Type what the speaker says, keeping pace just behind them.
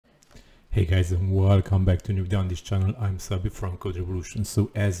Hey guys, and welcome back to a new video on this channel. I'm Sabi from Code Revolution.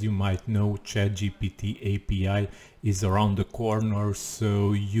 So as you might know, ChatGPT API is around the corner,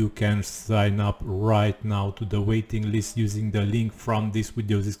 so you can sign up right now to the waiting list using the link from this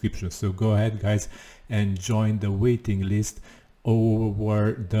video description. So go ahead guys and join the waiting list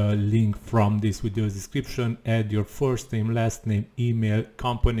over the link from this video description. Add your first name, last name, email,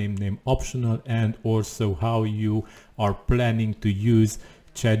 company name optional, and also how you are planning to use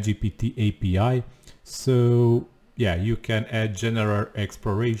ChatGPT API. So yeah, you can add general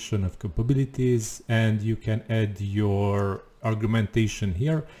exploration of capabilities, and you can add your argumentation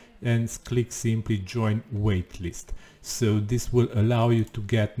here and click simply join waitlist. So this will allow you to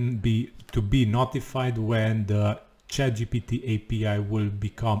be notified when the ChatGPT API will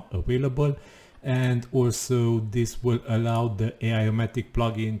become available, and also this will allow the AI-matic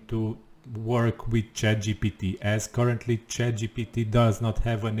plugin to work with ChatGPT, as currently ChatGPT does not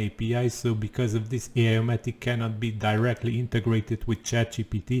have an API. So because of this, AI-matic cannot be directly integrated with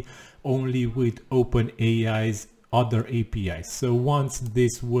ChatGPT, only with OpenAI's other APIs. So once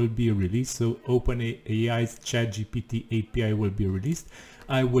this will be released, so OpenAI's ChatGPT API will be released,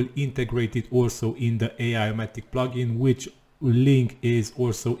 I will integrate it also in the AI-matic plugin, which link is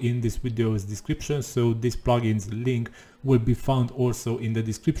also in this video's description. So this plugin's link will be found also in the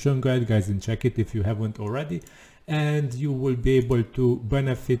description. Go ahead guys and check it if you haven't already, and you will be able to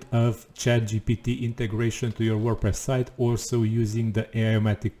benefit of ChatGPT integration to your WordPress site also using the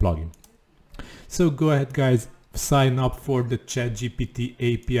AI-matic plugin. So go ahead guys, sign up for the ChatGPT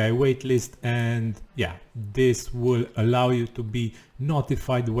API waitlist, and yeah, this will allow you to be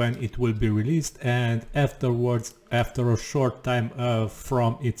notified when it will be released, and afterwards, after a short time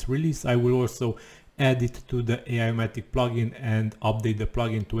from its release, I will also add it to the AI-matic plugin and update the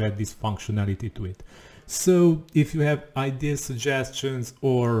plugin to add this functionality to it. So if you have ideas, suggestions,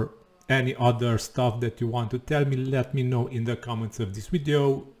 or any other stuff that you want to tell me, let me know in the comments of this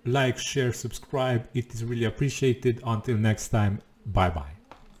video. Like, share, subscribe, it is really appreciated. Until next time, bye bye.